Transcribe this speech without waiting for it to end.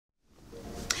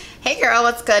girl,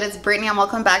 what's good? It's Brittany and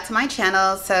welcome back to my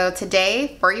channel. So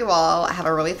today for you all, I have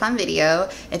a really fun video.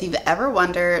 If you've ever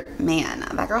wondered, man,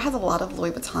 that girl has a lot of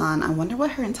Louis Vuitton. I wonder what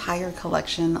her entire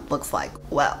collection looks like.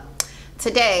 Well,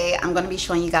 today I'm going to be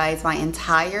showing you guys my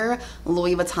entire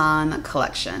Louis Vuitton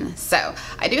collection. So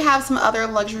I do have some other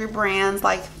luxury brands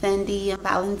like Fendi and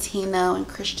Valentino and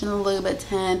Christian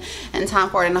Louboutin and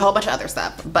Tom Ford and a whole bunch of other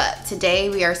stuff, but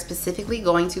today we are specifically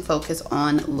going to focus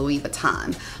on Louis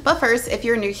Vuitton. But first, if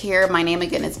you're new here, my name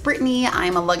again is Brittany.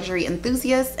 I'm a luxury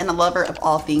enthusiast and a lover of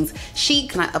all things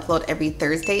chic, and I upload every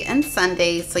Thursday and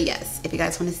Sunday. So yes, if you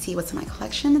guys want to see what's in my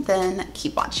collection, then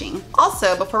keep watching.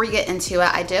 Also, before we get into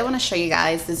it, I did want to show you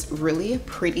guys this really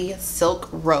pretty silk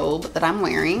robe that I'm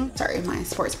wearing. Sorry, my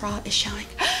sports bra is showing.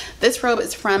 This robe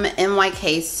is from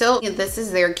NYK Silk. This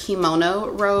is their kimono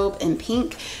robe in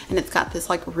pink, and it's got this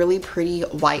like really pretty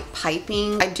white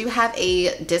piping. I do have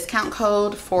a discount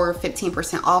code for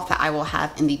 15% off that I will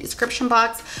have in the description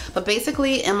box. But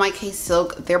basically, NYK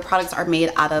Silk, their products are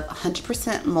made out of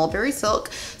 100% mulberry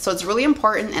silk. So it's really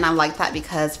important, and I like that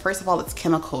because first of all, it's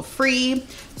chemical free,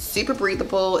 super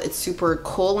breathable, it's super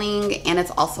cooling, and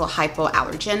it's also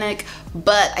hypoallergenic.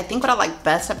 But I think what I like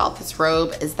best about this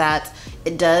robe is that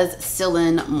it does seal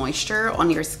in moisture on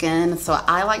your skin. So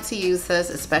I like to use this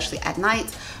especially at night,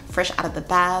 fresh out of the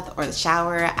bath or the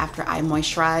shower, after I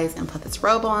moisturize and put this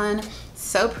robe on.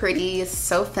 So pretty,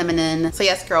 so feminine. So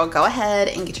yes, girl, go ahead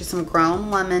and get you some grown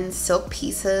woman silk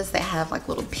pieces. They have like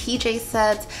little PJ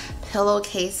sets,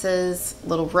 pillowcases,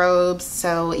 little robes.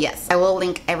 So yes, I will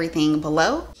link everything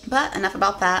below. But enough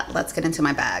about that, let's get into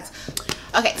my bags.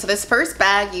 Okay, so this first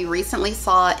bag you recently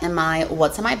saw in my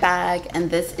What's in My Bag,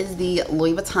 and this is the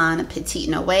Louis Vuitton Petite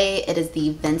Noir. It is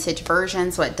the vintage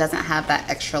version, so it doesn't have that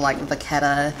extra like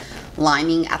vachetta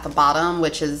lining at the bottom,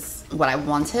 which is what I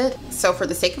wanted. So for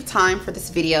the sake of time for this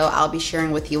video, I'll be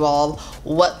sharing with you all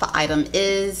what the item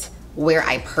is, where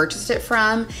I purchased it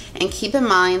from, and keep in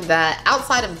mind that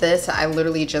outside of this, I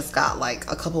literally just got like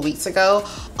a couple weeks ago.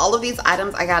 All of these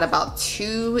items I got about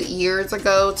 2 years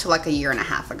ago to like a year and a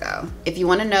half ago. If you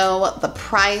want to know the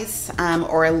price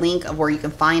or a link of where you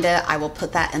can find it, I will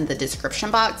put that in the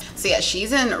description box. So yeah,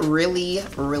 she's in really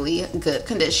good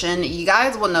condition. You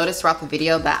guys will notice throughout the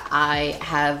video that I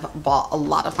have bought a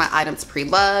lot of my items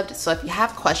pre-loved. So if you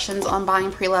have questions on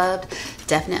buying pre-loved,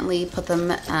 definitely put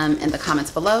them in the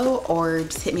comments below, or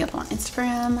just hit me up on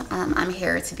Instagram. I'm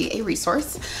here to be a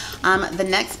resource. The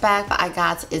next bag that I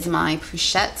got is my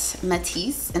Pochette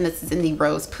Métis, and this is in the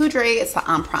Rose Poudre. It's the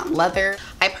empreinte leather.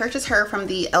 I purchased her from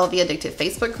the LV Addicted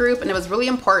Facebook group, and it was really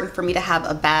important for me to have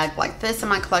a bag like this in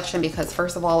my collection because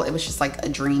first of all, it was just like a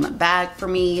dream bag for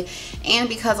me, and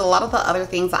because a lot of the other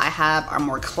things I have are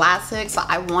more classic, so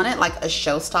I wanted like a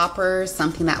showstopper,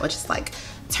 something that would just like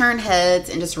turn heads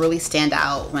and just really stand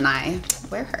out when I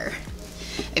wear her.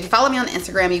 If you follow me on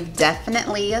Instagram, you've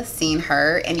definitely seen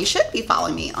her, and you should be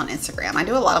following me on Instagram. I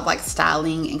do a lot of like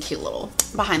styling and cute little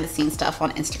behind the scenes stuff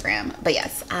on Instagram. But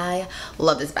yes, I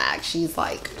love this bag. She's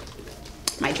like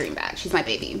my dream bag. She's my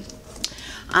baby.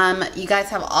 You guys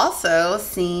have also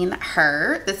seen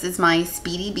her. This is my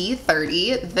Speedy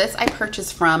B30. This I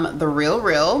purchased from The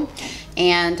Real,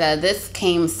 and this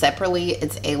came separately.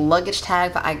 It's a luggage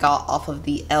tag that I got off of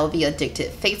the LV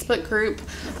Addicted Facebook group.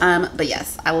 But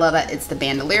yes, I love it. It's the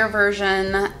bandolier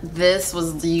version. This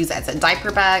was used as a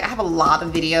diaper bag. I have a lot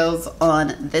of videos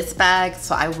on this bag,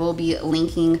 so I will be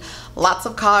linking lots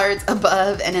of cards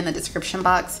above and in the description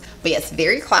box. But yes,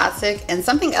 very classic. And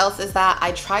something else is that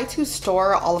I try to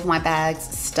store all of my bags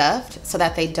stuffed so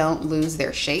that they don't lose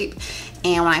their shape.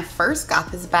 And when I first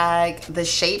got this bag, the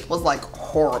shape was like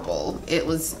horrible. It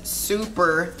was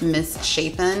super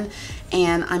misshapen,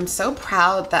 and I'm so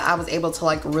proud that I was able to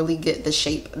like really get the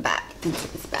shape back into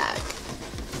this bag.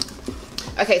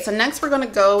 Okay, so next we're gonna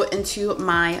go into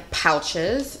my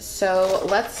pouches. So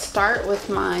let's start with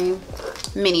my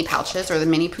mini pouches, or the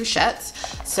mini Pochettes.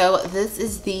 So this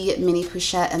is the mini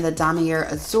Pochette in the Damier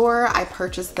Azur. I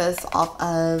purchased this off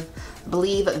of, I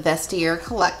believe, Vestiaire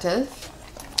Collective.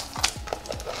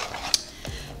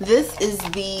 This is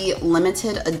the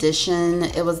limited edition.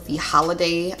 It was the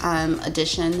holiday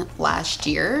edition last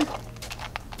year.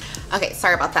 Okay,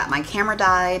 sorry about that. My camera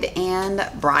died, and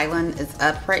Brylin is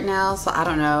up right now, so I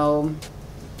don't know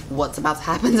what's about to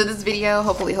happen to this video.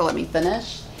 Hopefully he'll let me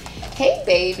finish. Hey,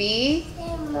 baby.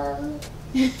 Hey, Mom.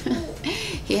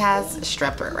 He has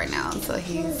strep throat right now, so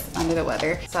he's under the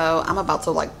weather. So I'm about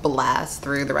to like blast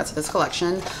through the rest of this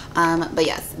collection. But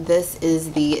yes, this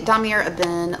is the Damier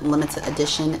Ebene limited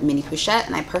edition mini Pochette,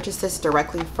 and I purchased this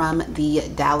directly from the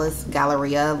Dallas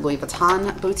Galleria Louis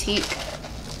Vuitton boutique.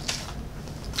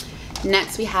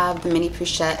 Next, we have the mini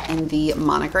pochette and the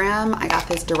monogram. I got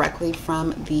this directly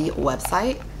from the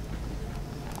website.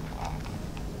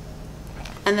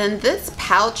 And then this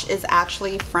pouch is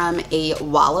actually from a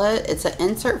wallet. It's an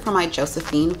insert from my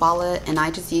Josephine wallet, and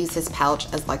I just use this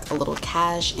pouch as like a little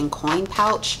cash and coin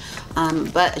pouch.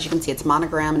 But as you can see, it's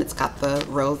monogram and it's got the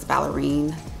rose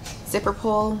ballerine zipper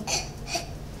pull.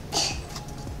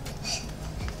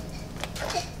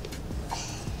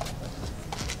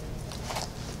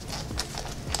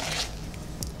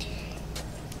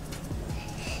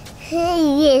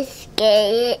 You're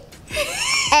scared.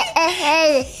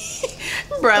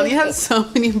 Bro, you have so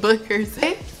many boogers.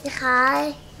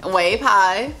 Hi. Wave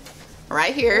high.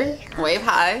 Right here. Wave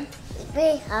high.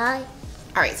 Wave high.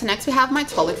 Alright, so next we have my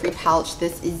toiletry pouch.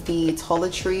 This is the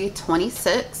Toiletry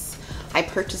 26. I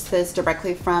purchased this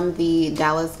directly from the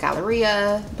Dallas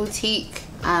Galleria boutique.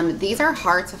 These are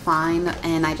hard to find,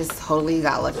 and I just totally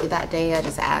got lucky that day. I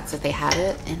just asked if they had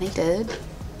it, and they did.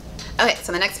 Okay,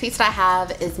 so the next piece that I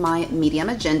have is my medium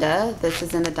agenda. This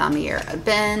is in the damier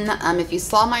bin. If you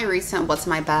saw my recent what's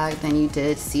in my bag, then you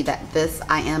did see that this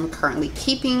I am currently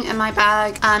keeping in my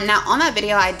bag. Now on that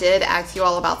video, I did ask you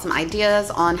all about some ideas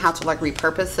on how to like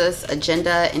repurpose this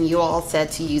agenda, and you all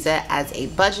said to use it as a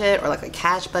budget or like a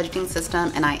cash budgeting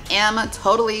system, and I am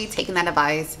totally taking that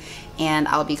advice, and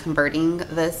I'll be converting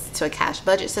this to a cash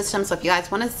budget system. So if you guys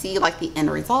want to see like the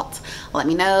end result, let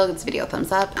me know. Give this video a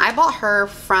thumbs up. I bought her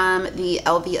from the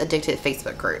LV Addicted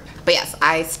Facebook group. But yes,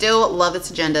 I still love this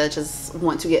agenda, just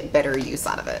want to get better use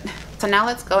out of it. So now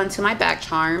let's go into my bag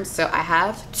charms. So I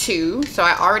have two. So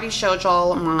I already showed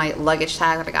y'all my luggage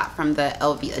tag that I got from the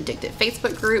LV Addicted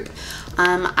Facebook group.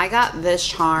 I got this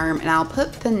charm, and I'll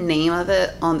put the name of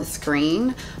it on the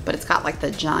screen, but it's got like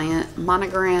the giant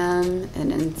monogram,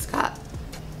 and then it's got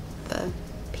the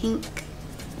pink.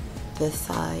 This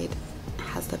side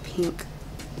has the pink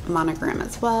monogram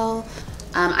as well.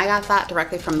 I got that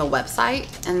directly from the website,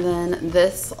 and then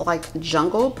this like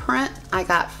jungle print I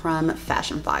got from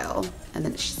Fashion File, and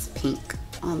then it's just pink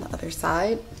on the other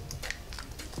side.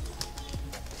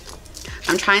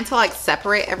 I'm trying to like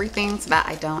separate everything so that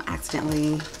I don't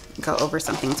accidentally go over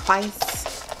something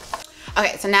twice.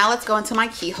 Okay, so now let's go into my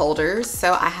key holders.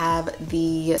 So I have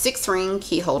the 6-ring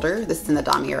key holder. This is in the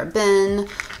damier bin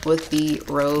with the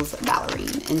rose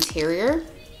ballerine interior.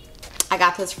 I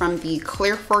got this from the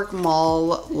Clear Fork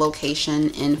Mall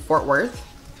location in Fort Worth.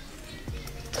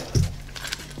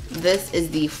 This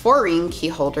is the 4-ring key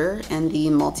holder and the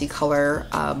multicolor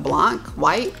blanc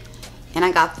white. And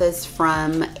I got this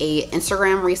from a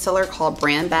Instagram reseller called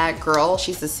Brand Bag Girl.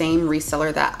 She's the same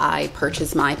reseller that I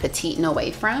purchased my Petite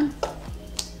Noe from.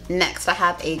 Next, I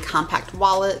have a compact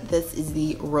wallet. This is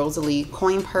the Rosalie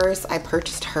coin purse. I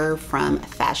purchased her from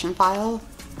Fashion File.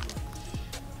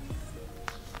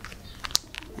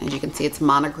 As you can see, it's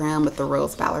monogram with the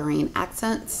rose ballerine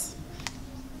accents.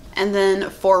 And then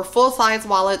for full-size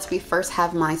wallets, we first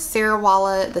have my Sarah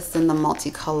wallet. This is in the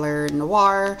multicolor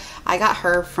noir. I got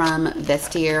her from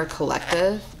Vestiaire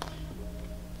Collective.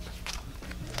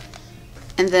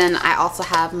 And then I also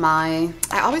have my,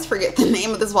 I always forget the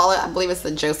name of this wallet. I believe it's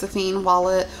the Josephine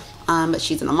wallet, but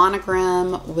she's in the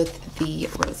monogram with the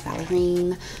rose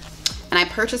ballerine. And I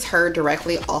purchased her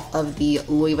directly off of the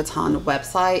Louis Vuitton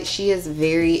website. She is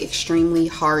extremely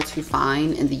hard to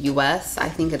find in the US. I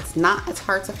think it's not as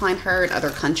hard to find her in other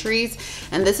countries.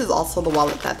 And this is also the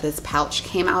wallet that this pouch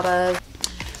came out of.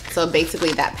 So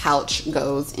basically that pouch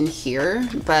goes in here,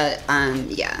 but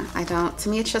yeah, to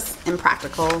me it's just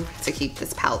impractical to keep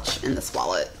this pouch in this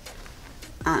wallet.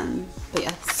 But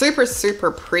yeah,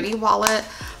 super pretty wallet.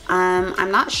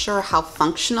 I'm not sure how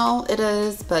functional it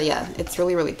is, but yeah, it's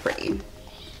really pretty.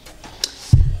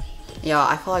 Y'all,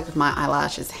 I feel like my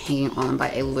eyelash is hanging on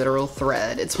by a literal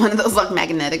thread. It's one of those like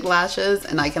magnetic lashes,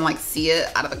 and I can like see it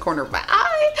out of the corner of my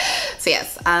eye. So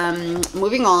yes,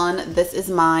 moving on, this is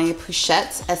my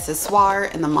Pochette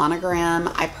accessoire in the monogram.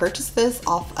 I purchased this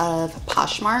off of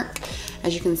Poshmark.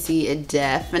 As you can see, it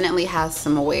definitely has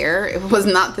some wear. It was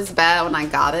not this bad when I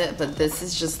got it, but this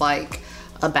is just like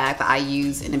a bag that I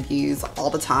use and abuse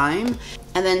all the time.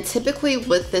 And then typically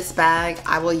with this bag,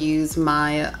 I will use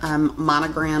my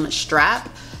monogram strap.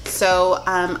 So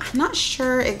I'm not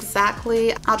sure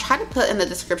exactly. I'll try to put in the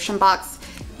description box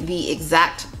the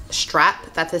exact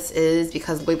strap that this is,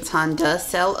 because Louis Vuitton does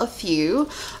sell a few.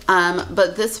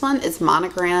 But this one is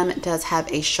monogram. It does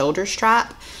have a shoulder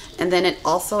strap, and then it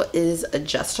also is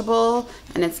adjustable,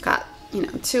 and it's got, you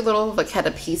know, 2 little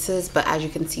vachetta pieces, but as you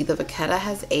can see, the vachetta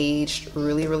has aged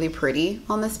really pretty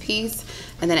on this piece.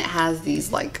 And then it has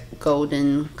these like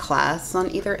golden clasps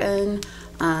on either end.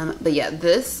 But yeah,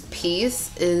 this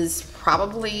piece is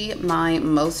probably my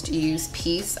most used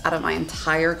piece out of my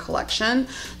entire collection.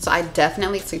 So I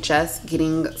definitely suggest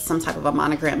getting some type of a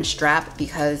monogram strap,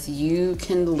 because you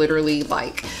can literally,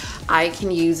 like, I can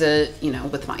use it, you know,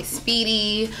 with my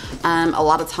Speedy. A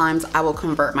lot of times I will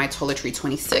convert my Toiletry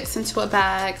 26 into a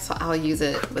bag, so I'll use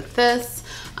it with this.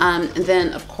 And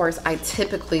then of course I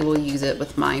typically will use it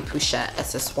with my Pochette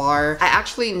accessoire. I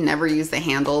actually never use the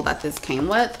handle that this came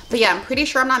with, but yeah, I'm pretty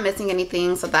sure I'm not missing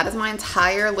anything. So that is my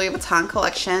entire Louis Vuitton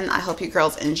collection. I hope you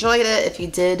girls enjoyed it. If you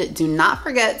did, do not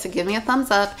forget to give me a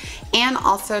thumbs up, and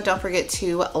also don't forget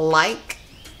to like.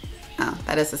 Oh,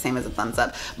 that is the same as a thumbs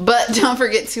up, but don't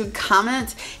forget to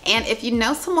comment. And if you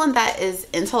know someone that is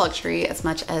into luxury as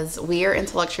much as we are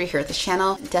into luxury here at this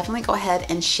channel, definitely go ahead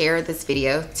and share this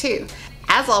video too.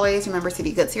 As always, remember to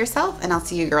be good to yourself, and I'll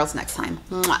see you girls next time.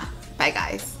 Mwah. Bye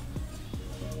guys.